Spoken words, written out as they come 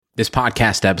This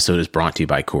podcast episode is brought to you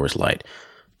by Coors Light.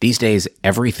 These days,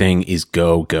 everything is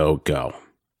go, go, go.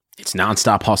 It's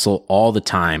nonstop hustle all the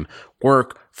time.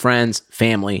 Work, friends,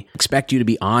 family expect you to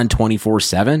be on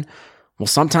 24/7. Well,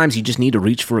 sometimes you just need to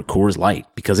reach for a Coors Light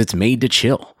because it's made to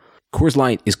chill. Coors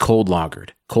Light is cold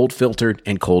lagered, cold filtered,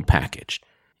 and cold packaged.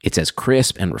 It's as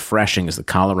crisp and refreshing as the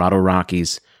Colorado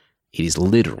Rockies. It is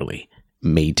literally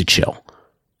made to chill.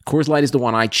 Coors Light is the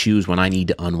one I choose when I need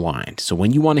to unwind. So when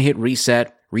you want to hit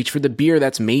reset, reach for the beer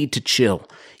that's made to chill.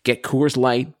 Get Coors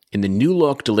Light in the new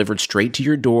look delivered straight to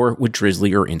your door with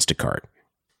Drizzly or Instacart.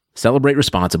 Celebrate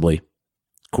responsibly.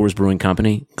 Coors Brewing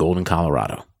Company, Golden,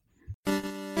 Colorado.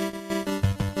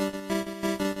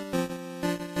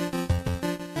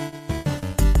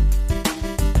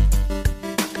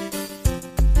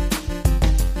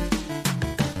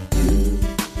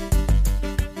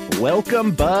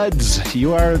 Welcome, buds.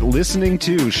 You are listening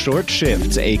to Short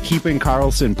Shifts, a Keeping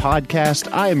Karlsson podcast.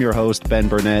 I am your host, Ben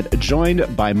Burnett,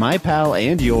 joined by my pal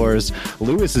and yours,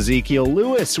 Louis Ezekiel.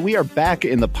 Louis, we are back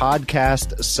in the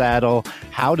podcast saddle.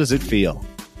 How does it feel?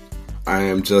 I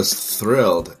am just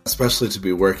thrilled, especially to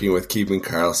be working with Keeping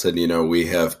Karlsson. You know, we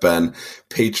have been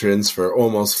patrons for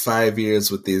almost 5 years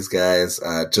with these guys.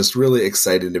 Just really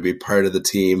excited to be part of the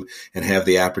team and have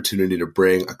the opportunity to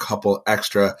bring a couple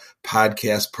extra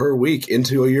podcasts per week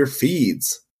into your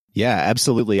feeds. Yeah,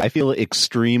 absolutely. I feel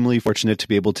extremely fortunate to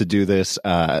be able to do this.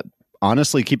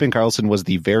 Honestly, Keeping Karlsson was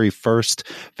the very first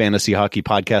fantasy hockey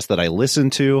podcast that I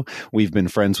listened to. We've been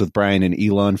friends with Brian and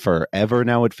Elon forever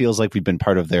now. It feels like we've been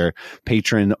part of their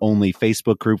patron-only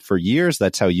Facebook group for years.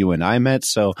 That's how you and I met.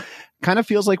 So kind of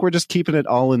feels like we're just keeping it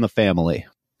all in the family.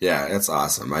 Yeah, it's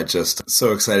awesome. I just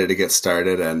so excited to get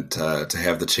started and to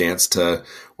have the chance to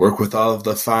work with all of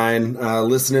the fine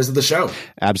listeners of the show.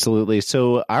 Absolutely.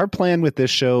 So our plan with this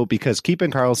show, because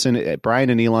Keeping Karlsson, Brian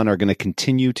and Elon are going to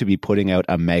continue to be putting out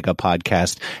a mega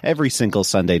podcast every single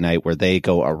Sunday night where they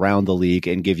go around the league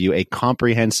and give you a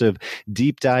comprehensive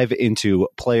deep dive into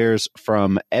players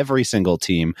from every single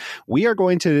team. We are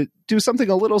going to do something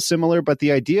a little similar, but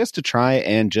the idea is to try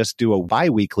and just do a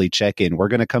bi-weekly check-in. We're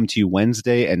going to come to you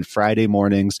Wednesday and Friday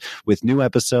mornings with new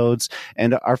episodes,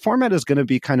 and our format is going to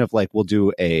be kind of like we'll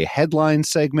do a headline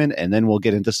segment, and then we'll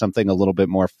get into something a little bit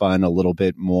more fun, a little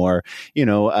bit more,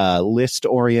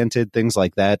 list-oriented, things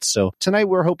like that. So tonight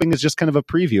we're hoping is just kind of a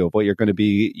preview of what you're going to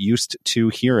be used to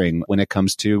hearing when it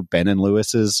comes to Ben and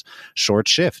Lewis's Short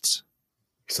Shifts.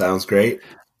 Sounds great.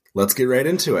 Let's get right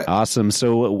into it. Awesome.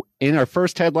 So in our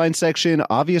first headline section,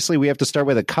 obviously we have to start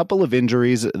with a couple of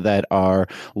injuries that are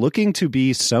looking to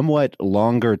be somewhat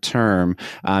longer term.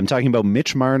 I'm talking about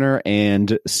Mitch Marner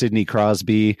and Sidney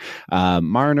Crosby.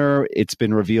 Marner, it's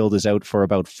been revealed, is out for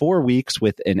about 4 weeks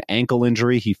with an ankle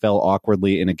injury. He fell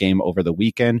awkwardly in a game over the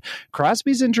weekend.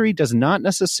 Crosby's injury does not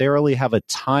necessarily have a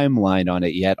timeline on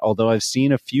it yet, although I've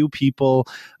seen a few people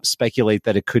speculate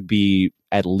that it could be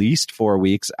at least 4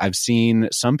 weeks. I've seen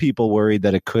some people worried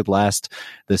that it could last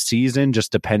the season,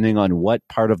 just depending on what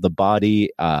part of the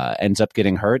body ends up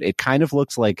getting hurt. It kind of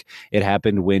looks like it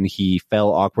happened when he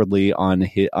fell awkwardly on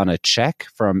a check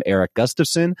from Erik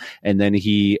Gustafsson, and then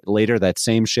he later that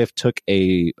same shift took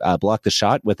a block the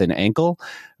shot with an ankle,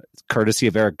 courtesy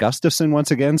of Erik Gustafsson once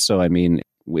again. So, I mean,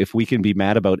 if we can be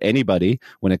mad about anybody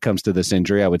when it comes to this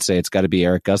injury, I would say it's got to be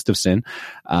Erik Gustafsson,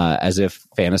 as if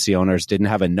fantasy owners didn't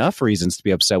have enough reasons to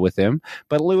be upset with him.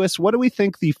 But Louis, what do we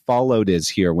think the fallout is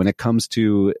here when it comes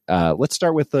to, let's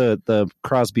start with the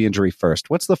Crosby injury first.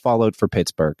 What's the fallout for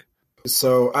Pittsburgh?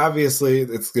 So obviously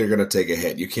they're going to take a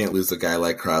hit. You can't lose a guy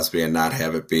like Crosby and not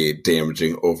have it be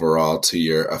damaging overall to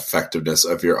your effectiveness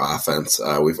of your offense.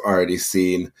 We've already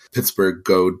seen Pittsburgh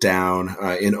go down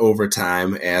in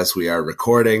overtime as we are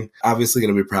recording. Obviously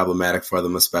going to be problematic for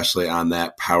them, especially on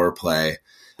that power play.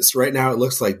 So right now it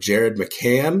looks like Jared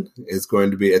McCann is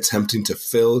going to be attempting to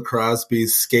fill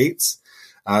Crosby's skates.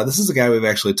 This is a guy we've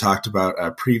actually talked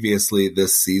about previously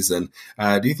this season.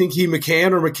 Do you think he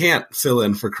McCann or McCan't fill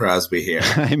in for Crosby here?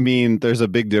 I mean, there's a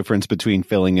big difference between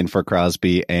filling in for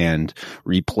Crosby and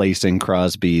replacing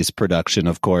Crosby's production,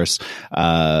 of course.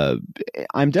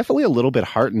 I'm definitely a little bit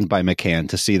heartened by McCann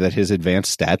to see that his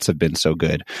advanced stats have been so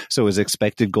good. So his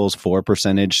expected goals for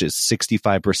percentage is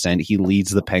 65%. He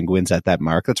leads the Penguins at that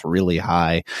mark. That's really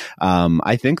high.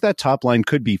 I think that top line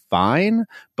could be fine,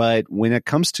 but when it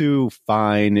comes to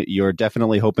fine, you're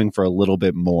definitely hoping for a little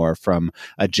bit more from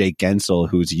a Jake Guentzel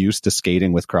who's used to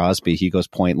skating with Crosby. He goes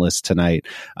pointless tonight.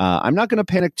 I'm not going to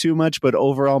panic too much, but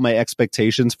overall my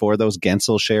expectations for those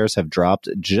Guentzel shares have dropped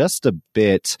just a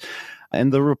bit.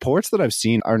 And the reports that I've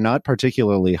seen are not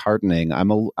particularly heartening.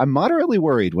 I'm moderately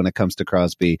worried when it comes to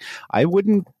Crosby. I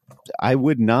would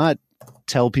not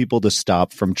tell people to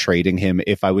stop from trading him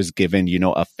if I was given,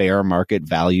 a fair market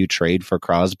value trade for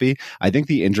Crosby. I think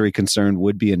the injury concern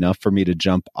would be enough for me to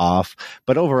jump off.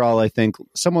 But overall, I think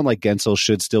someone like Guentzel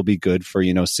should still be good for,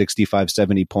 65,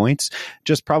 70 points.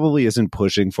 Just probably isn't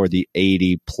pushing for the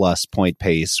 80-plus point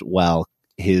pace while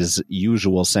his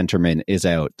usual centerman is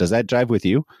out. Does that jive with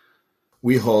you?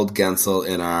 We hold Guentzel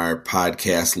in our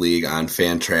podcast league on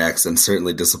Fantrax, and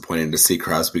certainly disappointing to see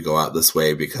Crosby go out this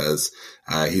way because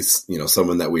he's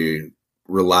someone that we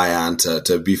rely on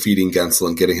to be feeding Guentzel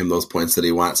and getting him those points that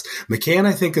he wants. McCann,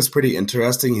 I think, is pretty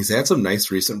interesting. He's had some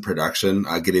nice recent production,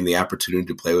 getting the opportunity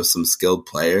to play with some skilled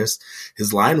players.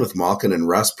 His line with Malkin and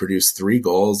Russ produced 3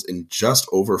 goals in just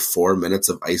over 4 minutes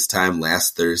of ice time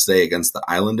last Thursday against the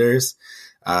Islanders.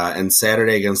 And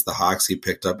Saturday against the Hawks, he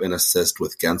picked up an assist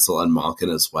with Guentzel and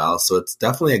Malkin as well. So it's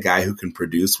definitely a guy who can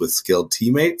produce with skilled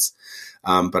teammates.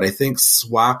 But I think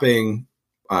swapping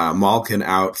Malkin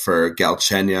out for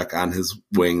Galchenyuk on his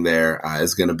wing there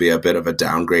is going to be a bit of a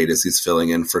downgrade as he's filling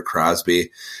in for Crosby.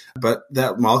 But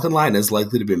that Malkin line is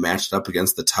likely to be matched up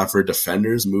against the tougher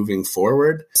defenders moving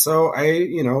forward. So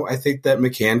I think that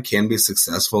McCann can be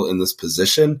successful in this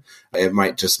position. It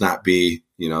might just not be,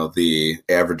 the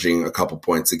averaging a couple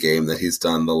points a game that he's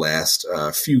done the last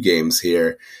few games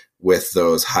here with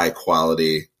those high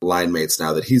quality line mates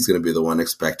now that he's going to be the one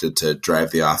expected to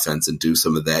drive the offense and do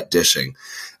some of that dishing.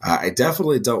 I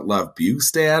definitely don't love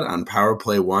Bugstad on power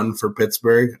play 1 for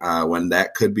Pittsburgh when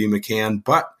that could be McCann,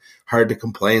 but hard to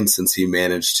complain since he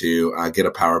managed to get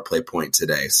a power play point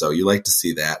today. So you like to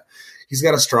see that. He's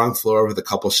got a strong floor with a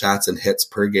couple shots and hits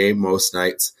per game most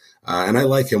nights. And I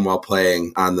like him while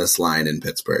playing on this line in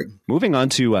Pittsburgh. Moving on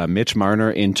to Mitch Marner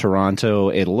in Toronto,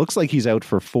 it looks like he's out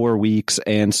for 4 weeks.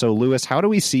 And so, Lewis, how do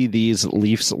we see these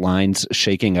Leafs lines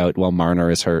shaking out while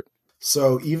Marner is hurt?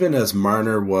 So even as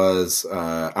Marner was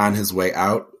on his way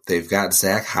out, they've got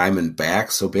Zach Hyman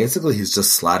back. So basically he's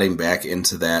just slotting back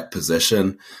into that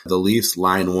position. The Leafs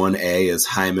line 1A is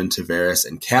Hyman, Tavares,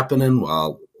 and Kapanen,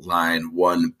 while line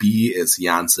 1B is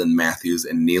Janssen, Matthews,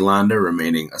 and Nylander,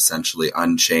 remaining essentially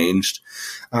unchanged.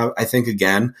 I think,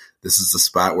 again, this is a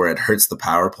spot where it hurts the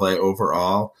power play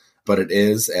overall, but it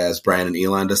is, as Brian and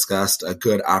Elon discussed, a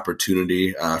good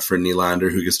opportunity for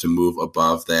Nylander, who gets to move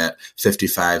above that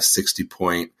 55,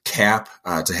 60-point cap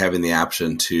to having the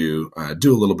option to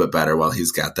do a little bit better while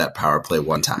he's got that power play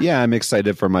one time. Yeah, I'm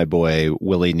excited for my boy,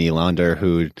 Willie Nylander,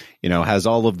 who, has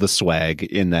all of the swag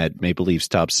in that Maple Leafs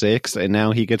top 6, and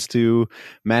now he gets to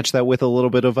match that with a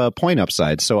little bit of a point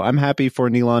upside. So I'm happy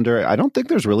for Nylander. I don't think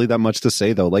there's really that much to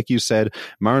say, though. Like you said,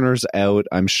 Marner's out.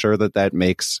 I'm sure that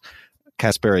makes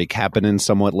Kasperi Kapanen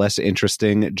somewhat less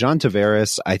interesting. John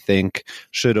Tavares, I think,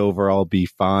 should overall be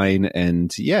fine.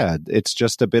 And yeah, it's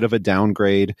just a bit of a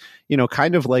downgrade,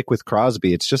 kind of like with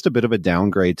Crosby. It's just a bit of a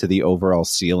downgrade to the overall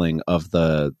ceiling of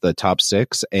the top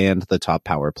 6 and the top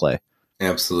power play.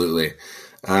 Absolutely.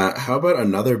 How about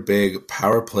another big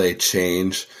power play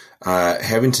change,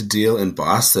 having to deal in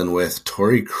Boston with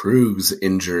Torrey Krug's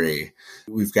injury?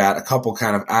 We've got a couple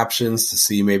kind of options to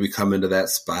see maybe come into that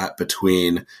spot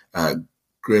between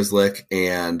Grzelcyk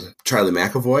and Charlie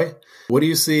McAvoy. What do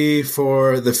you see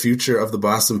for the future of the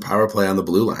Boston power play on the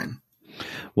blue line?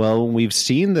 Well, we've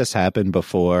seen this happen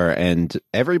before, and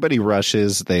everybody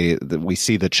rushes. We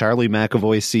see the Charlie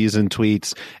McAvoy season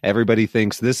tweets. Everybody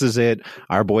thinks this is it.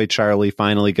 Our boy Charlie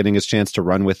finally getting his chance to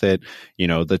run with it.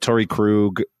 The Torrey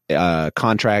Krug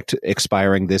contract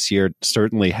expiring this year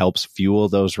certainly helps fuel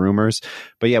those rumors.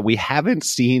 But yeah, we haven't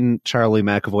seen Charlie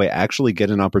McAvoy actually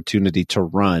get an opportunity to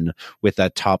run with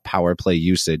that top power play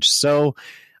usage. So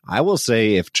I will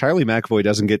say, if Charlie McAvoy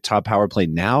doesn't get top power play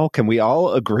now, can we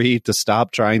all agree to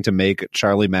stop trying to make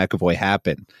Charlie McAvoy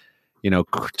happen?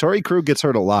 Torrey Krug gets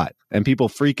hurt a lot and people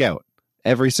freak out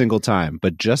every single time.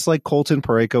 But just like Colton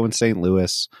Parayko in St.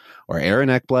 Louis or Aaron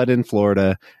Ekblad in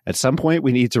Florida, at some point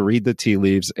we need to read the tea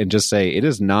leaves and just say it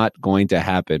is not going to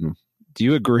happen. Do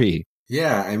you agree?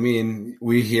 Yeah, I mean,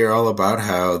 we hear all about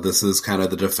how this is kind of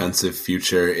the defensive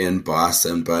future in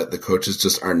Boston, but the coaches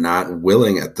just are not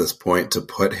willing at this point to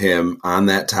put him on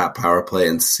that top power play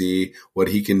and see what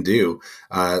he can do.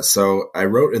 So I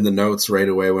wrote in the notes right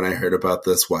away when I heard about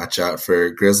this, watch out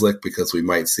for Grzelcyk because we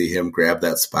might see him grab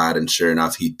that spot, and sure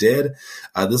enough, he did.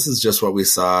 This is just what we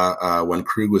saw when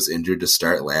Krug was injured to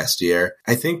start last year.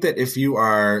 I think that if you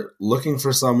are looking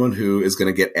for someone who is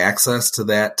going to get access to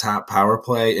that top power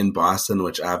play in Boston,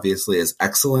 which obviously is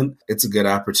excellent, it's a good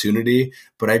opportunity,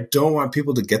 but I don't want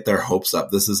people to get their hopes up.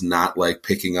 This is not like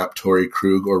picking up Torrey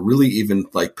Krug or really even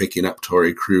like picking up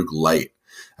Torrey Krug light.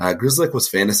 Grzelcyk was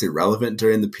fantasy relevant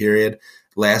during the period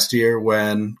last year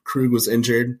when Krug was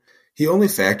injured. He only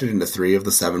factored into 3 of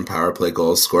the 7 power play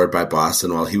goals scored by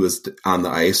Boston while he was on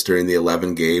the ice during the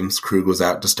 11 games Krug was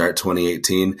out to start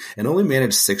 2018, and only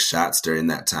managed 6 shots during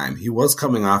that time. He was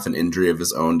coming off an injury of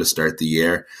his own to start the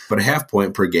year, but a half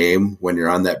point per game when you're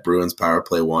on that Bruins power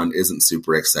play 1 isn't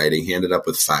super exciting. He ended up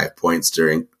with 5 points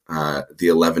during the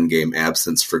 11-game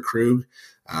absence for Krug.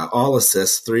 All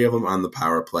assists, 3 of them on the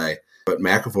power play, but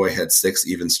McAvoy had 6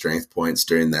 even strength points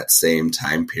during that same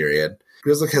time period.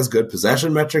 Grzelcyk has good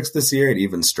possession metrics this year at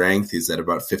even strength. He's at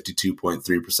about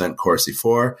 52.3% Corsi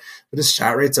for, but his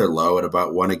shot rates are low at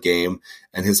about 1 a game,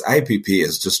 and his IPP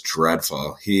is just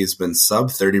dreadful. He's been sub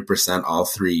 30% all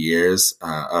 3 years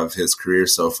of his career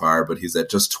so far, but he's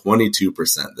at just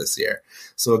 22% this year.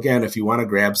 So again, if you want to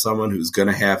grab someone who's going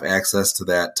to have access to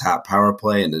that top power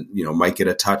play and might get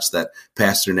a touch that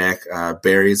Pasternak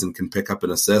buries and can pick up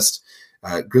an assist,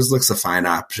 Grzelcyk's a fine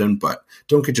option, but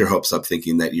don't get your hopes up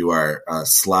thinking that you are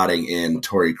slotting in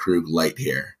Torrey Krug light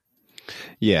here.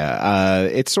 Yeah,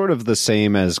 it's sort of the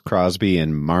same as Crosby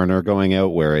and Marner going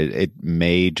out, where it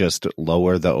may just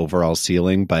lower the overall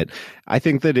ceiling, but I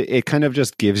think that it kind of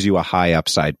just gives you a high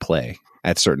upside play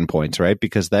at certain points, right?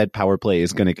 Because that power play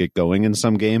is going to get going in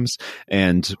some games,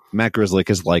 and Matt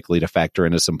Grzelcyk is likely to factor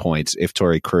into some points if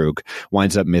Torrey Krug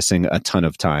winds up missing a ton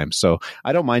of time. So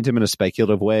I don't mind him in a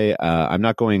speculative way. I'm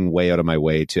not going way out of my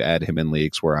way to add him in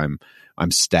leagues where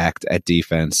I'm stacked at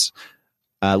defense.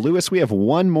 Lewis, we have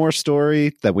one more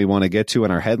story that we want to get to in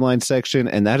our headline section,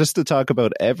 and that is to talk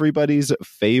about everybody's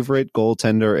favorite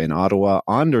goaltender in Ottawa,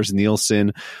 Anders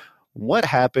Nilsson. What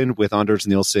happened with Anders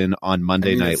Nilsson on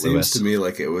Monday night, Lewis? It seems to me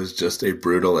like it was just a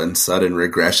brutal and sudden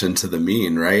regression to the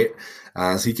mean, right?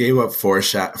 So he gave up 4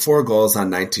 goals on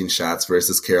 19 shots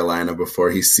versus Carolina before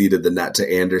he ceded the net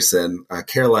to Anderson.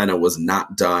 Carolina was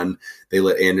not done. They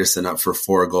let Anderson up for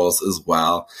 4 goals as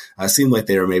well. It seemed like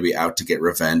they were maybe out to get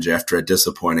revenge after a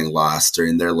disappointing loss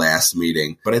during their last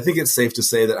meeting. But I think it's safe to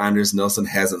say that Anders Nilsson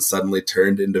hasn't suddenly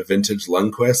turned into vintage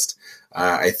Lundqvist.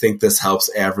 I think this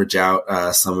helps average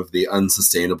out some of the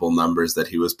unsustainable numbers that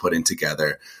he was putting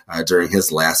together during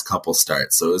his last couple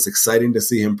starts. So it was exciting to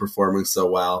see him performing so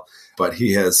well, but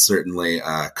he has certainly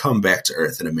come back to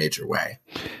earth in a major way.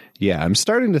 Yeah, I'm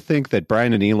starting to think that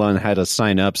Brian and Elon had to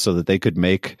sign up so that they could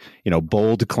make,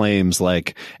 bold claims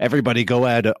like everybody go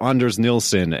at Anders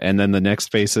Nilsson, and then the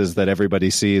next faces that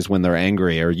everybody sees when they're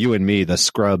angry are you and me, the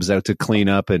scrubs out to clean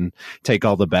up and take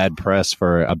all the bad press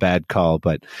for a bad call.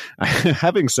 But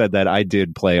having said that, I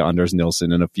did play Anders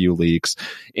Nilsson in a few leagues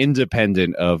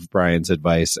independent of Brian's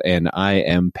advice, and I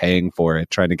am paying for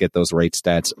it, trying to get those rate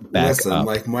stats back up.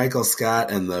 Like Michael Scott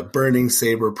and the Burning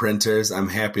Saber printers, I'm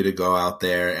happy to go out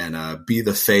there and be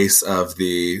the face of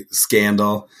the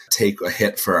scandal, take a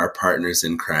hit for our partners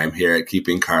in crime here at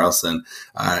Keeping Karlsson.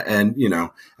 And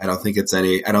I don't think it's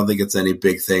any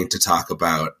big thing to talk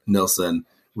about Nilsson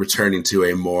returning to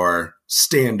a more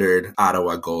standard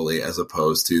Ottawa goalie as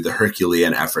opposed to the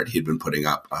Herculean effort he'd been putting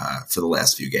up for the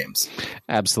last few games.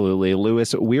 Absolutely.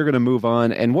 Lewis, we're going to move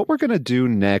on. And what we're going to do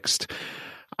next,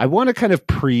 I want to kind of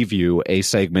preview a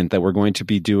segment that we're going to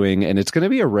be doing, and it's going to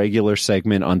be a regular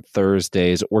segment on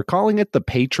Thursdays. We're calling it the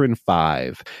Patron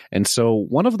 5. And so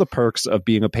one of the perks of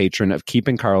being a patron of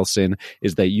Keeping Karlsson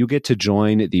is that you get to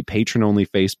join the patron-only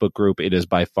Facebook group. It is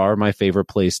by far my favorite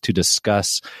place to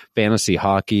discuss fantasy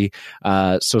hockey.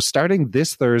 So starting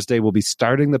this Thursday, we'll be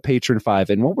starting the Patron 5.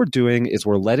 And what we're doing is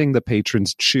we're letting the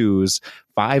patrons choose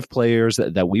 5 players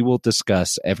that we will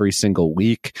discuss every single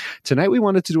week. Tonight, we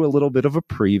wanted to do a little bit of a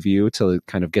preview to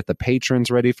kind of get the patrons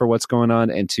ready for what's going on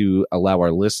and to allow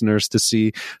our listeners to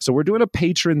see. So we're doing a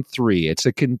Patron 3. It's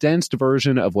a condensed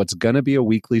version of what's going to be a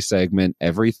weekly segment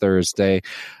every Thursday.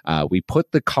 We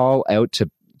put the call out to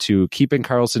Keeping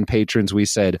Karlsson patrons. We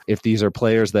said if these are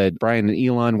players that Brian and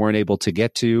Elon weren't able to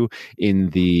get to in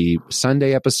the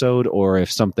Sunday episode, or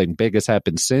if something big has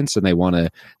happened since and they want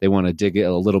to dig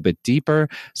a little bit deeper.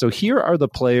 So here are the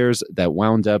players that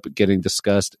wound up getting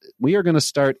discussed. We are going to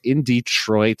start in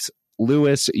Detroit.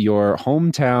 Lewis, your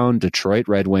hometown Detroit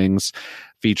Red Wings,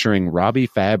 featuring Robbie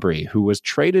Fabry, who was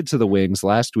traded to the Wings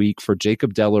last week for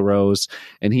Jacob Delarose,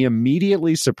 and he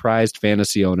immediately surprised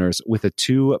fantasy owners with a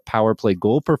 2 power play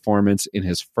goal performance in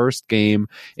his first game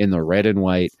in the red and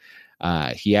white.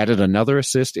 He added another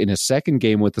assist in his second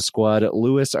game with the squad.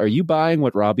 Lewis, are you buying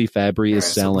what Robbie Fabry is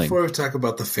selling? So before we talk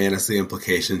about the fantasy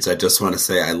implications, I just want to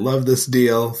say I love this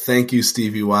deal. Thank you,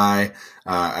 Stevie Y.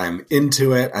 I'm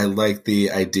into it. I like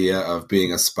the idea of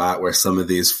being a spot where some of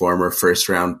these former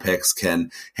first-round picks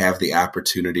can have the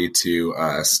opportunity to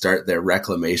start their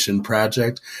reclamation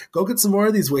project. Go get some more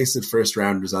of these wasted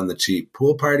first-rounders on the cheap.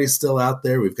 Pool party's still out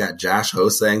there. We've got Josh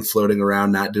Hosang floating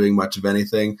around, not doing much of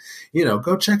anything.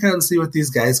 Go check out and see see what these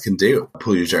guys can do.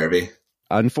 Puljujarvi.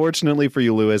 Unfortunately for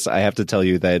you, Lewis, I have to tell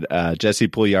you that Jesse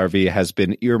Puljujarvi has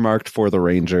been earmarked for the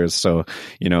Rangers. So,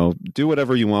 do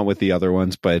whatever you want with the other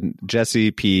ones, but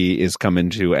Jesse P is coming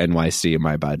to NYC,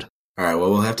 my bud. All right,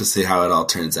 well, we'll have to see how it all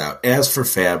turns out. As for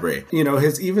Fabry,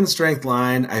 his even strength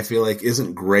line, I feel like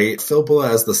isn't great. Filppula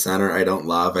as the center, I don't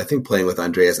love. I think playing with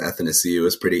Andreas Athanasiou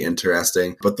is pretty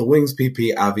interesting. But the Wings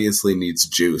PP obviously needs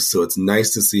juice, so it's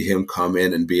nice to see him come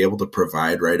in and be able to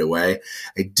provide right away.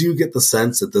 I do get the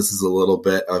sense that this is a little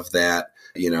bit of that,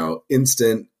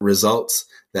 instant results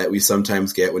that we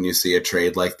sometimes get when you see a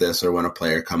trade like this or when a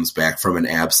player comes back from an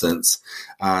absence.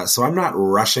 So I'm not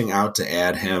rushing out to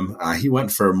add him. He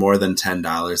went for more than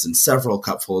 $10 in several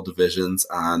cupful divisions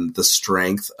on the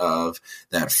strength of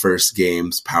that first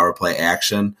game's power play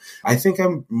action. I think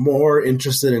I'm more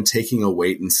interested in taking a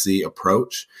wait and see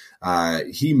approach.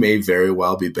 He may very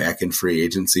well be back in free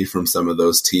agency from some of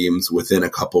those teams within a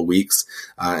couple weeks.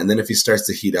 And then if he starts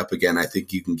to heat up again, I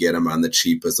think you can get him on the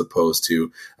cheap as opposed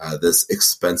to this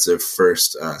expensive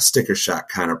first sticker shock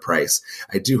kind of price.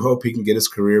 I do hope he can get his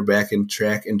career back in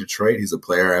track in Detroit. He's a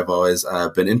player I've always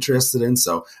been interested in,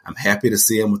 so I'm happy to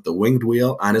see him with the winged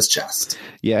wheel on his chest.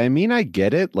 Yeah, I mean, I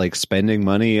get it, like spending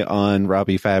money on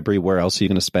Robbie Fabry. Where else are you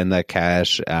going to spend that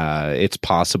cash? It's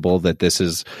possible that this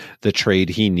is the trade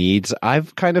he needs.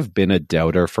 I've kind of been a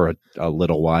doubter for a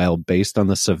little while based on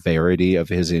the severity of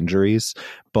his injuries,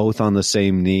 both on the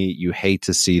same knee. You hate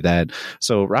to see that.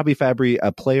 So Robbie Fabry,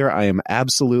 a player I am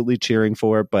absolutely cheering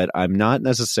for, but I'm not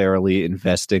necessarily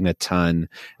investing a ton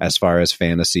as far as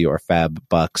fantasy or fab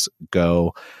bucks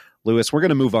go. Lewis, we're going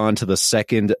to move on to the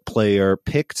second player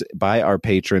picked by our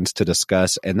patrons to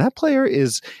discuss, and that player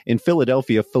is in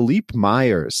Philadelphia, Philippe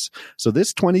Myers. So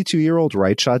this 22-year-old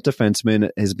right-shot defenseman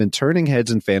has been turning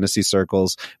heads in fantasy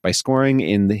circles by scoring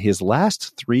in his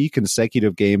last 3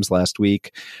 consecutive games last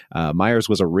week. Myers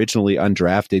was originally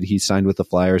undrafted. He signed with the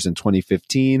Flyers in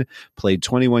 2015, played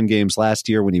 21 games last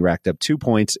year when he racked up 2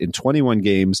 points in 21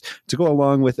 games to go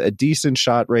along with a decent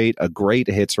shot rate, a great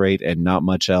hits rate, and not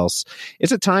much else.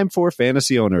 It's a time for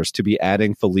fantasy owners to be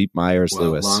adding Philippe Myers,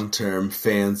 Lewis. Long-term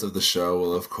fans of the show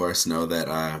will, of course, know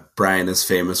that Brian is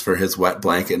famous for his wet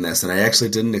blanketness, and I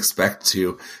actually didn't expect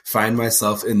to find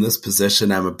myself in this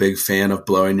position. I'm a big fan of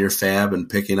blowing your fab and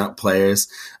picking up players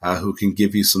who can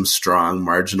give you some strong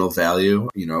marginal value,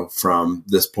 from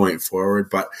this point forward,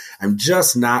 but I'm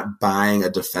just not buying a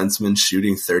defenseman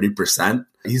shooting 30%.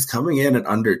 He's coming in at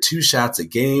under 2 shots a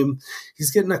game.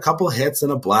 He's getting a couple hits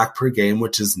and a block per game,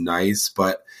 which is nice,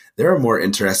 but there are more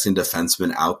interesting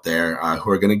defensemen out there who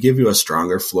are going to give you a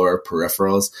stronger floor of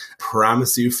peripherals.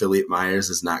 Promise you, Philippe Myers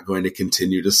is not going to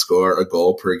continue to score a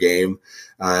goal per game.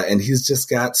 And he's just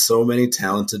got so many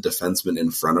talented defensemen in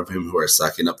front of him who are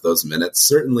sucking up those minutes.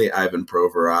 Certainly Ivan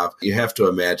Provorov. You have to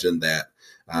imagine that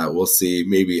we'll see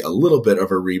maybe a little bit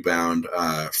of a rebound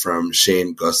from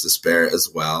Shane Gostisbehere as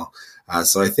well.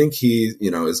 So I think he,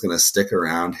 is going to stick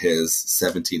around his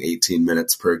 17, 18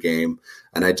 minutes per game.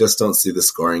 And I just don't see the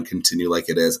scoring continue like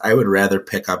it is. I would rather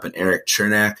pick up an Erik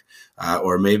Cernak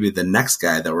or maybe the next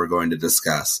guy that we're going to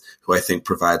discuss, who I think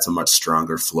provides a much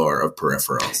stronger floor of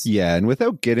peripherals. Yeah, and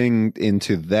without getting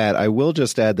into that, I will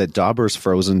just add that Dauber's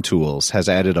Frozen Tools has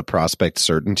added a prospect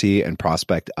certainty and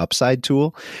prospect upside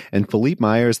tool. And Philippe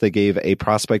Myers, they gave a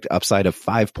prospect upside of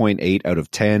 5.8 out of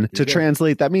 10. To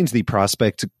translate, that means the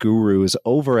prospect gurus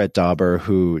over at Dauber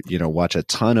who, watch a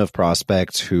ton of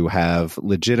prospects, who have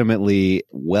legitimately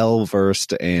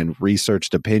well-versed and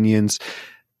researched opinions,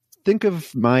 think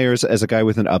of Myers as a guy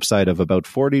with an upside of about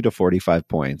 40 to 45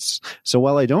 points. So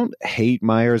while I don't hate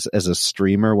Myers as a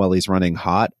streamer while he's running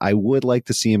hot, I would like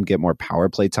to see him get more power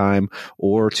play time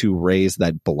or to raise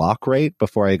that block rate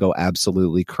before I go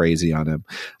absolutely crazy on him.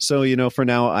 So, for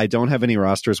now, I don't have any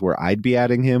rosters where I'd be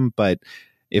adding him, but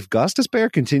if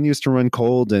Gostisbehere continues to run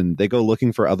cold and they go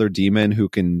looking for other D-men who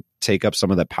can take up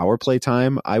some of that power play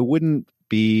time, I wouldn't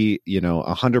be,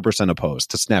 100%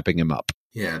 opposed to snapping him up.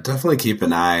 Yeah, definitely keep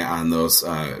an eye on those,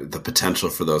 the potential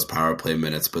for those power play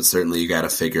minutes, but certainly you got to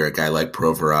figure a guy like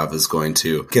Provorov is going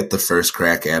to get the first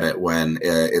crack at it when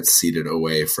it's seated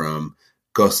away from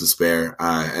Gostisbehere.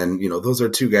 And, those are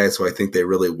 2 guys who I think they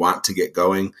really want to get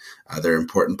going. They're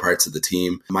important parts of the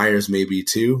team. Myers may be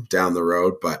too down the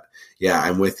road, but yeah,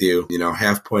 I'm with you.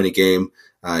 Half point a game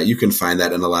You can find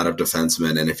that in a lot of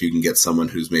defensemen, and if you can get someone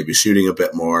who's maybe shooting a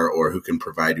bit more or who can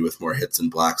provide you with more hits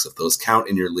and blocks, if those count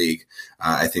in your league,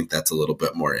 I think that's a little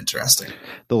bit more interesting.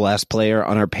 The last player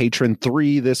on our Patron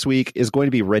 3 this week is going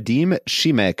to be Radim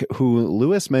Šimek, who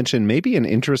Lewis mentioned may be an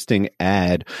interesting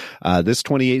ad. This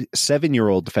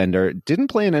 27-year-old defender didn't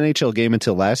play an NHL game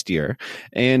until last year,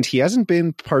 and he hasn't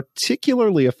been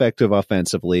particularly effective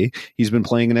offensively. He's been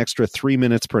playing an extra 3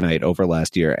 minutes per night over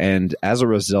last year, and as a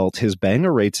result, his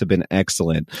banger rates have been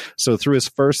excellent. So through his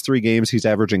first 3 games, he's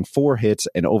averaging 4 hits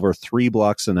and over 3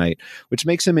 blocks a night, which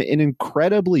makes him an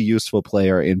incredibly useful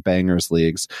player in bangers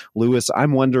leagues. Lewis,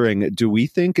 I'm wondering, do we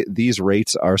think these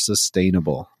rates are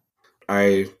sustainable?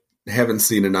 I haven't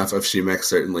seen enough of Šimek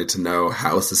certainly to know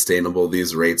how sustainable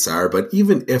these rates are, but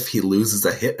even if he loses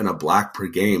a hit and a block per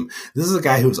game, this is a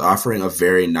guy who's offering a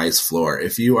very nice floor.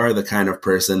 If you are the kind of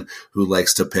person who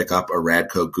likes to pick up a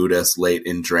Radko Gudas late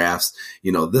in drafts,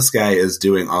 this guy is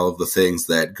doing all of the things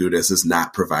that Gudas is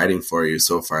not providing for you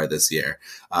so far this year.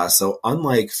 So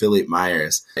unlike Philippe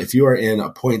Myers, if you are in a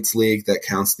points league that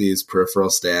counts these peripheral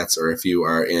stats, or if you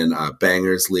are in a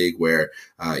bangers league where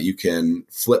you can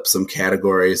flip some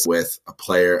categories with a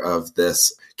player of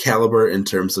this caliber in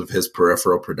terms of his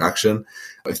peripheral production,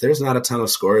 if there's not a ton of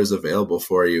scorers available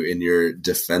for you in your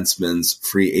defenseman's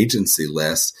free agency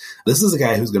list, this is a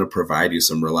guy who's going to provide you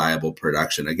some reliable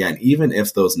production. Again, even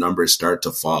if those numbers start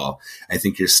to fall, I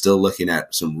think you're still looking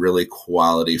at some really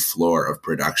quality floor of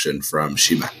production from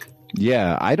Šimek.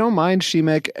 Yeah, I don't mind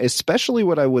Šimek, especially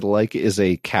what I would like is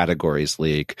a categories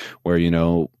league where,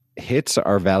 hits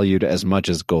are valued as much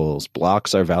as goals.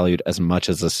 Blocks are valued as much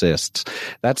as assists.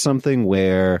 That's something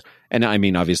where, and I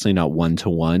mean, obviously not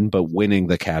 1-to-1, but winning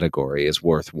the category is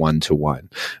worth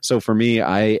 1-to-1. So for me,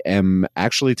 I am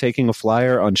actually taking a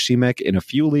flyer on Šimek in a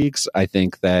few leagues. I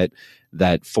think that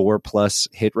 4+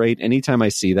 hit rate, anytime I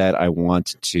see that, I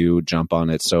want to jump on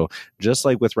it. So just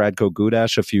like with Radko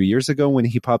Gudas a few years ago when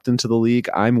he popped into the league,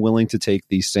 I'm willing to take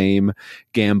the same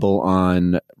gamble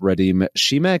on Radim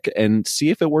Šimek and see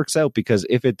if it works out, because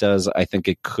if it does, I think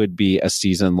it could be a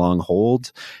season-long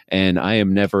hold, and I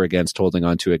am never against holding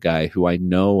on to a guy who I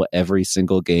know every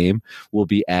single game will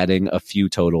be adding a few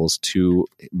totals to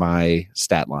my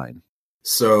stat line.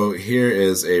 So here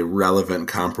is a relevant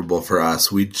comparable for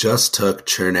us. We just took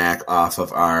Cernak off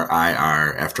of our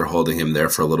IR after holding him there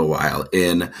for a little while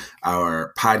in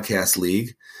our podcast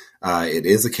league. It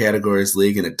is a categories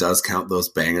league, and it does count those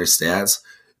banger stats.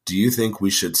 Do you think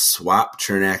we should swap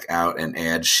Cernak out and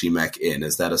add Šimek in?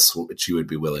 Is that a switch you would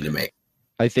be willing to make?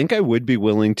 I think I would be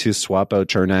willing to swap out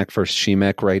Cernak for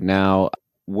Šimek right now.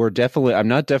 I'm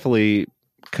not definitely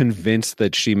convinced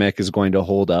that Šimek is going to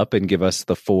hold up and give us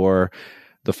the four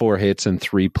hits and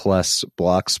 3+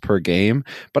 blocks per game,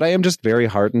 but I am just very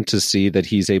heartened to see that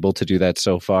he's able to do that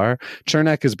so far.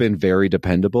 Cernak has been very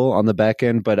dependable on the back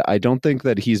end, but I don't think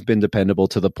that he's been dependable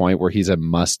to the point where he's a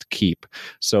must keep.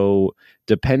 So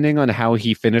depending on how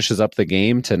he finishes up the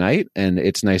game tonight, and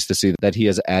it's nice to see that he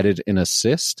has added an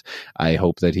assist, I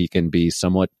hope that he can be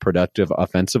somewhat productive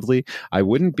offensively. I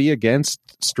wouldn't be against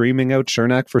streaming out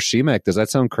Cernak for Šimek. Does that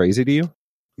sound crazy to you?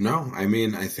 No, I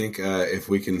mean, I think if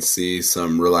we can see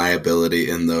some reliability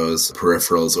in those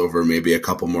peripherals over maybe a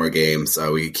couple more games,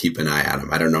 we can keep an eye on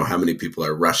him. I don't know how many people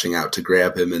are rushing out to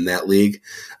grab him in that league,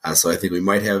 so I think we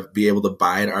might be able to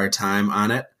bide our time on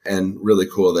it. And really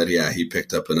cool that, he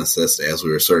picked up an assist as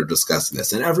we were sort of discussing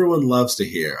this. And everyone loves to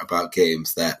hear about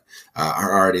games that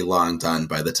are already long done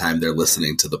by the time they're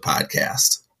listening to the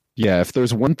podcast. Yeah, if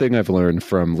there's one thing I've learned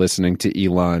from listening to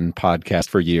Elon podcast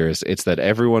for years, it's that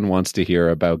everyone wants to hear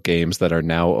about games that are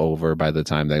now over by the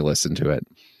time they listen to it.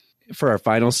 For our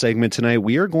final segment tonight,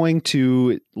 we are going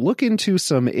to look into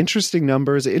some interesting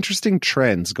numbers, interesting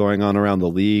trends going on around the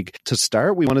league. To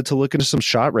start, we wanted to look into some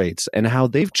shot rates and how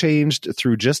they've changed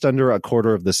through just under a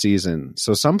quarter of the season.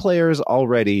 So some players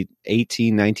already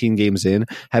 18, 19 games in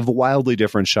have wildly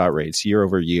different shot rates year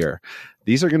over year.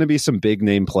 These are going to be some big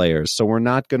name players. So we're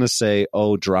not going to say,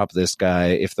 drop this guy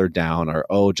if they're down,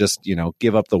 or, just,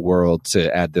 give up the world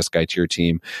to add this guy to your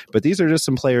team. But these are just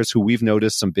some players who we've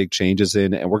noticed some big changes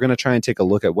in, and we're going to try and take a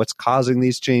look at what's causing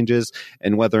these changes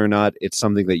and whether or not it's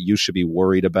something that you should be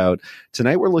worried about.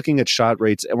 Tonight, we're looking at shot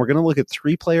rates, and we're going to look at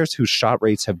 3 players whose shot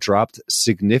rates have dropped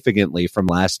significantly from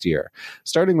last year.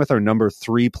 Starting with our number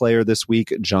 3 player this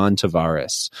week, John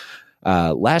Tavares.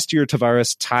 Last year,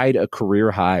 Tavares tied a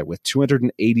career high with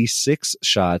 286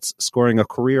 shots, scoring a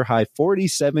career high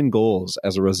 47 goals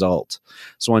as a result.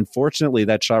 So unfortunately,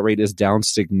 that shot rate is down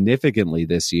significantly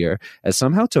this year, as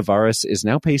somehow Tavares is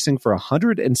now pacing for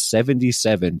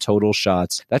 177 total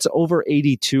shots. That's over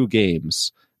 82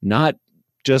 games. Not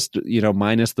just,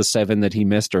 minus the 7 that he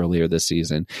missed earlier this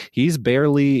season. He's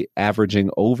barely averaging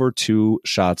over 2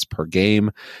 shots per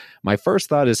game. My first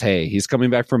thought is, hey, he's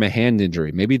coming back from a hand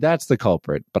injury. Maybe that's the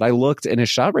culprit. But I looked, and his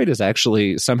shot rate has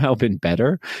actually somehow been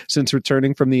better since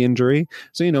returning from the injury.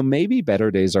 So, maybe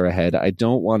better days are ahead. I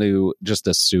don't want to just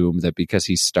assume that because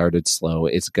he started slow,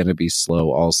 it's going to be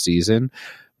slow all season.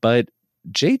 But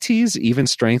JT's even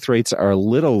strength rates are a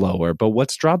little lower, but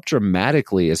what's dropped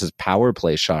dramatically is his power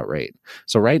play shot rate.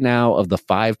 So right now, of the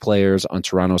 5 players on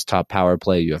Toronto's top power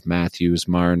play, you have Matthews,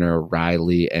 Marner,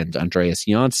 Riley, and Andreas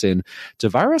Johnsson.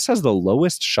 Tavares has the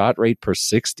lowest shot rate per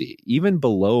 60, even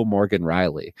below Morgan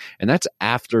Riley. And that's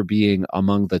after being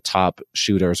among the top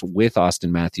shooters with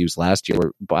Austin Matthews last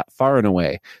year, far and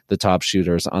away the top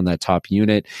shooters on that top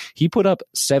unit. He put up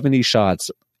 70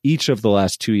 shots each of the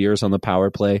last 2 years on the power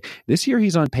play. This year,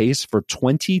 he's on pace for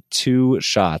 22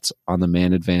 shots on the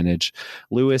man advantage.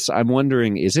 Lewis, I'm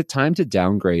wondering, is it time to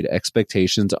downgrade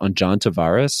expectations on John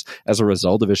Tavares as a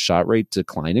result of his shot rate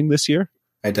declining this year?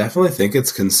 I definitely think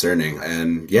it's concerning.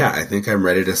 And yeah, I think I'm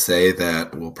ready to say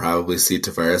that we'll probably see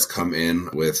Tavares come in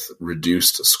with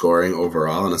reduced scoring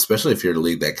overall. And especially if you're in a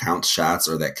league that counts shots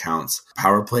or that counts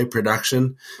power play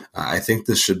production, I think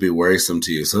this should be worrisome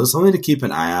to you. So it's something to keep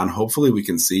an eye on. Hopefully we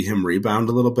can see him rebound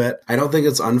a little bit. I don't think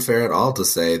it's unfair at all to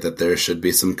say that there should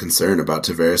be some concern about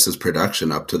Tavares'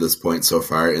 production up to this point so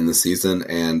far in the season.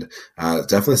 And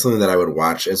definitely something that I would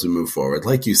watch as we move forward.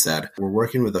 Like you said, we're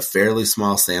working with a fairly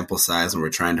small sample size, and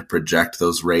we're trying to project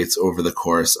those rates over the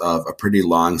course of a pretty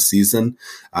long season.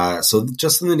 So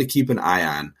just something to keep an eye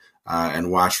on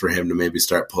and watch for him to maybe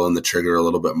start pulling the trigger a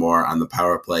little bit more on the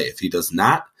power play. If he does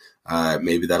not,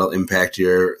 maybe that'll impact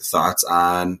your thoughts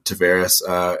on Tavares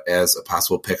as a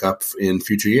possible pickup in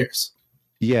future years.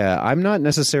 Yeah, I'm not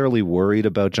necessarily worried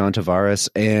about John Tavares,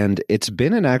 and it's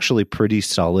been an actually pretty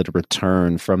solid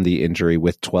return from the injury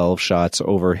with 12 shots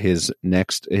over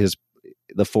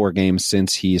the 4 games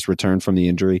since he's returned from the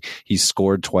injury. He's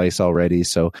scored twice already.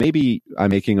 So maybe I'm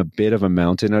making a bit of a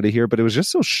mountain out of here, but it was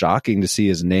just so shocking to see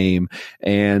his name.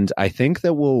 And I think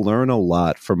that we'll learn a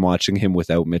lot from watching him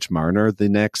without Mitch Marner the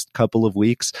next couple of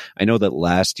weeks. I know that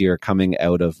last year, coming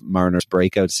out of Marner's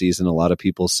breakout season, a lot of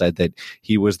people said that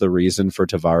he was the reason for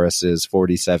Tavares's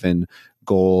 47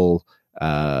 goal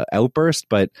outburst,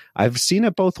 but I've seen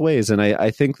it both ways. And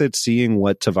I think that seeing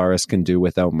what Tavares can do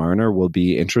without Marner will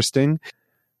be interesting.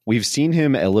 We've seen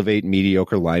him elevate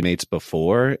mediocre line mates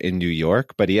before in New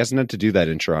York, but he hasn't had to do that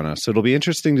in Toronto. So it'll be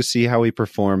interesting to see how he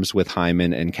performs with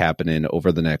Hyman and Kapanen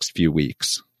over the next few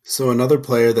weeks. So another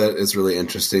player that is really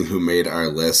interesting who made our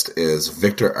list is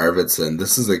Victor Arvidsson.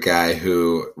 This is a guy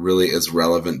who really is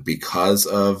relevant because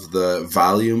of the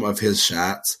volume of his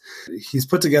shots. He's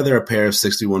put together a pair of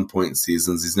 61-point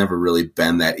seasons. He's never really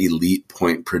been that elite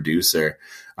point producer.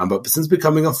 But since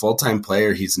becoming a full-time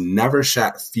player, he's never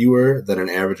shot fewer than an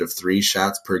average of 3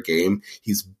 shots per game.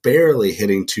 He's barely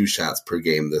hitting 2 shots per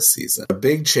game this season. A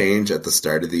big change at the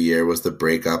start of the year was the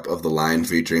breakup of the line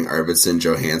featuring Arvidsson,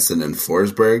 Johansson, and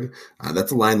Forsberg.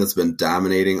 That's a line that's been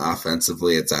dominating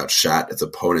offensively. It's outshot its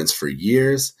opponents for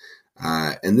years.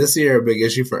 And this year, a big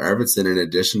issue for Arvidsson, in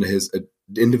addition to his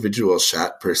individual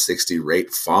shot per 60 rate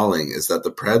falling, is that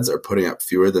the Preds are putting up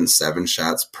fewer than 7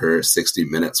 shots per 60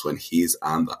 minutes when he's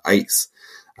on the ice.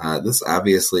 This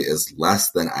obviously is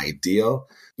less than ideal.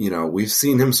 We've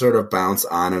seen him sort of bounce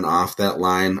on and off that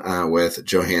line with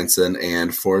Johansson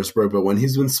and Forsberg, but when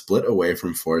he's been split away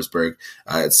from Forsberg,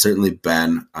 it's certainly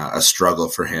been a struggle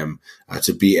for him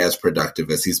to be as productive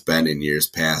as he's been in years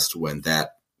past when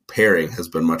that pairing has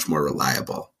been much more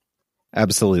reliable.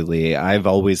 Absolutely. I've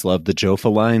always loved the Jofa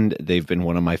line. They've been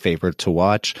one of my favorite to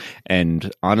watch.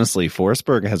 And honestly,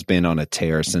 Forsberg has been on a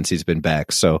tear since he's been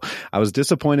back. So I was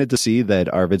disappointed to see that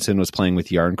Arvidsson was playing with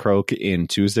Järnkrok in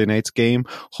Tuesday night's game.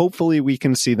 Hopefully we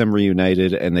can see them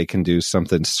reunited and they can do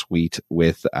something sweet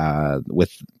with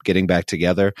getting back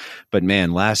together. But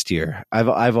man, last year,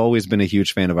 I've always been a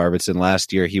huge fan of Arvidsson.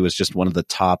 Last year, he was just one of the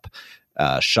top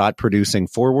shot producing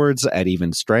forwards at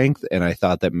even strength. And I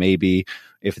thought that maybe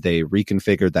if they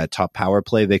reconfigured that top power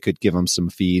play, they could give him some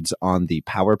feeds on the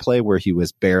power play where he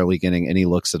was barely getting any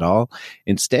looks at all.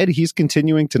 Instead, he's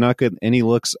continuing to not get any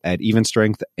looks at even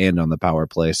strength and on the power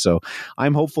play. So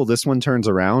I'm hopeful this one turns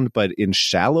around, but in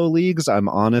shallow leagues, I'm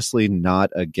honestly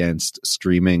not against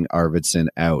streaming Arvidsson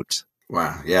out.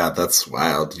 Wow. Yeah, that's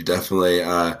wild. You definitely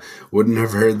wouldn't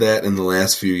have heard that in the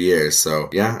last few years. So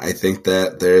yeah, I think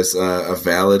that there's a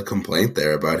valid complaint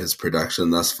there about his production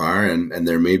thus far. And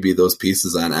there may be those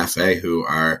pieces on FA who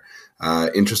are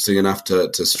interesting enough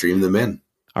to stream them in.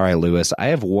 All right, Lewis, I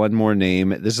have one more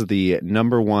name. This is the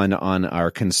number one on our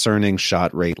concerning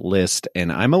shot rate list, and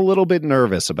I'm a little bit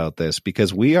nervous about this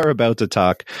because we are about to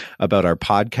talk about our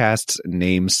podcast's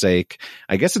namesake.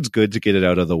 I guess it's good to get it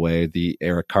out of the way, the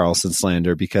Erik Karlsson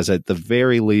slander, because at the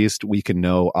very least, we can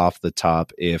know off the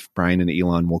top if Brian and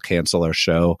Elon will cancel our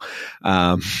show.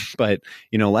 But,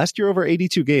 last year over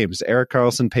 82 games, Erik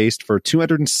Karlsson paced for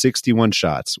 261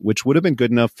 shots, which would have been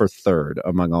good enough for third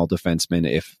among all defensemen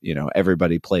if,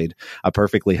 everybody played a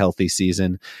perfectly healthy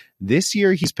season. This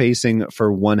year, he's pacing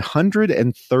for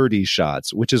 130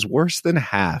 shots, which is worse than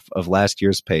half of last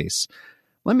year's pace.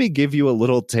 Let me give you a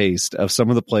little taste of some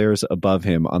of the players above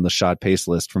him on the shot pace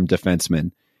list from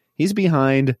defensemen. He's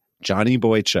behind Johnny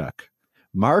Boychuk,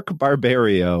 Mark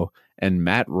Barberio, and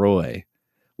Matt Roy.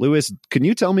 Lewis, can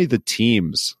you tell me the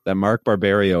teams that Mark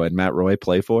Barberio and Matt Roy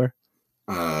play for?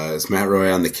 Is Matt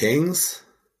Roy on the Kings?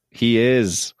 He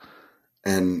is.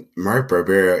 And Mark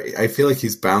Barberio, I feel like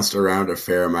he's bounced around a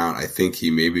fair amount. I think he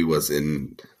maybe was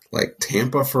in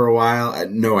Tampa for a while. I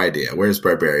had no idea. Where's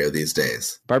Barberio these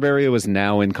days? Barberio is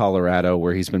now in Colorado,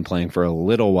 where he's been playing for a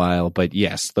little while. But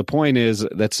yes, the point is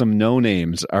that some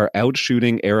no-names are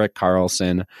outshooting Erik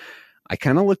Karlsson. I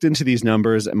kind of looked into these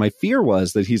numbers, and my fear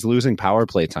was that he's losing power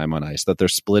play time on ice, that they're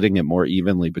splitting it more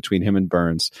evenly between him and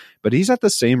Burns. But he's at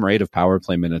the same rate of power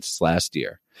play minutes as last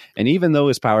year. And even though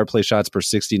his power play shots per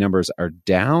 60 numbers are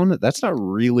down, that's not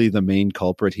really the main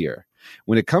culprit here.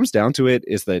 When it comes down to it,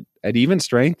 is that at even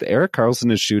strength, Erik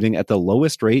Karlsson is shooting at the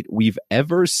lowest rate we've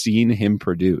ever seen him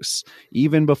produce,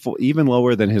 even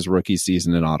lower than his rookie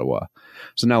season in Ottawa.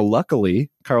 So now, luckily,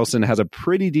 Karlsson has a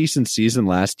pretty decent season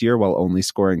last year while only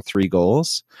scoring 3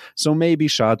 goals. So maybe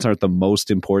shots aren't the most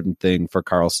important thing for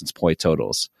Karlsson's point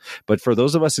totals. But for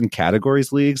those of us in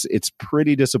categories leagues, it's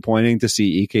pretty disappointing to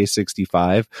see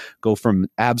EK65 go from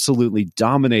absolutely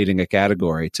dominating a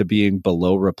category to being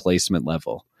below replacement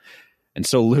level. And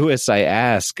so, Lewis, I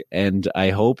ask, and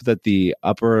I hope that the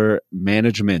upper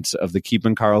management of the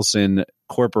Keepin' Karlsson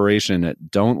Corporation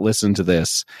don't listen to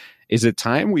this. Is it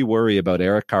time we worry about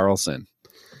Erik Karlsson?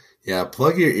 Yeah,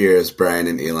 plug your ears, Brian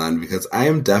and Elon, because I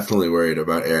am definitely worried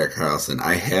about Erik Karlsson.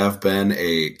 I have been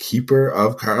a keeper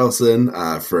of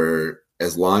Karlsson for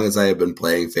as long as I have been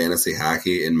playing fantasy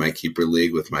hockey in my keeper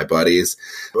league with my buddies.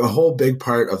 A whole big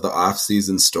part of the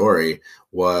offseason story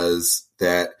was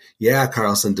that, yeah,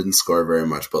 Karlsson didn't score very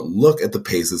much, but look at the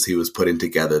paces he was putting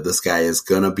together. This guy is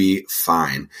going to be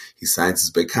fine. He signs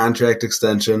his big contract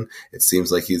extension. It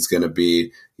seems like he's going to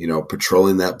be,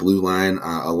 patrolling that blue line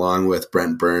along with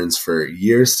Brent Burns for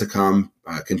years to come,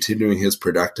 continuing his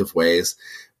productive ways.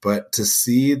 But to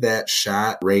see that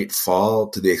shot rate fall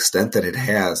to the extent that it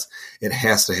has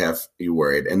to have you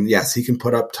worried. And yes, he can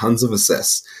put up tons of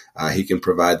assists. He can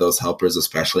provide those helpers,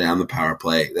 especially on the power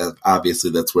play. Obviously,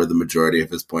 that's where the majority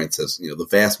of his points the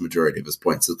vast majority of his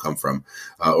points have come from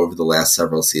over the last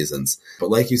several seasons. But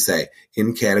like you say,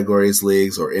 in categories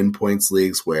leagues or in points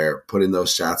leagues where putting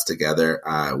those shots together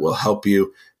will help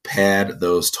you pad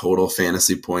those total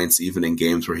fantasy points, even in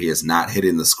games where he is not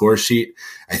hitting the score sheet,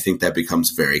 I think that becomes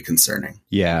very concerning.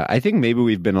 Yeah, I think maybe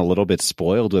we've been a little bit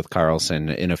spoiled with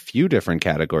Karlsson in a few different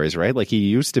categories, right? Like he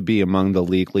used to be among the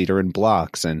league leader in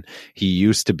blocks, and he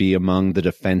used to be among the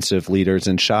defensive leaders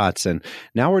in shots. And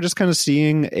now we're just kind of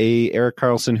seeing a Erik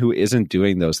Karlsson who isn't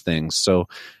doing those things. So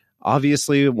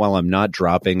obviously, while I'm not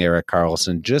dropping Erik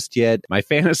Karlsson just yet, my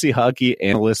fantasy hockey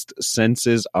analyst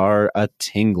senses are a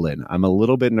tingling. I'm a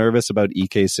little bit nervous about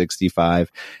EK65,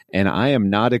 and I am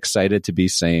not excited to be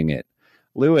saying it.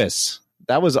 Lewis,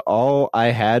 that was all I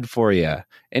had for you.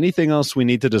 Anything else we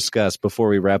need to discuss before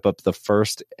we wrap up the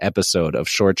first episode of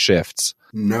Short Shifts?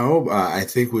 No, I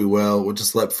think we will. We'll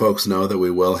just let folks know that we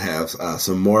will have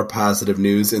some more positive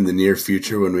news in the near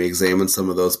future when we examine some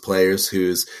of those players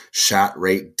whose shot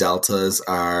rate deltas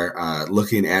are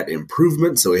looking at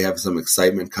improvement. So we have some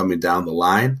excitement coming down the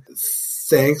line.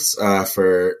 Thanks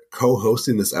for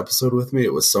co-hosting this episode with me.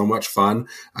 It was so much fun.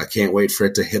 I can't wait for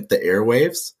it to hit the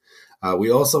airwaves.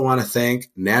 We also want to thank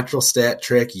Natural Stat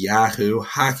Trick, Yahoo,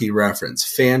 Hockey Reference,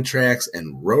 Fantrax,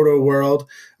 and Roto World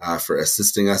for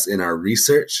assisting us in our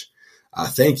research.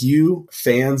 Thank you,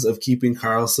 fans of Keeping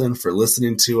Karlsson, for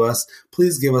listening to us.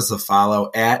 Please give us a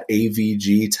follow at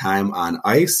AVG Time on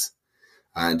Ice.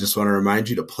 I just want to remind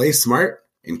you to play smart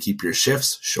and keep your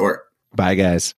shifts short. Bye, guys.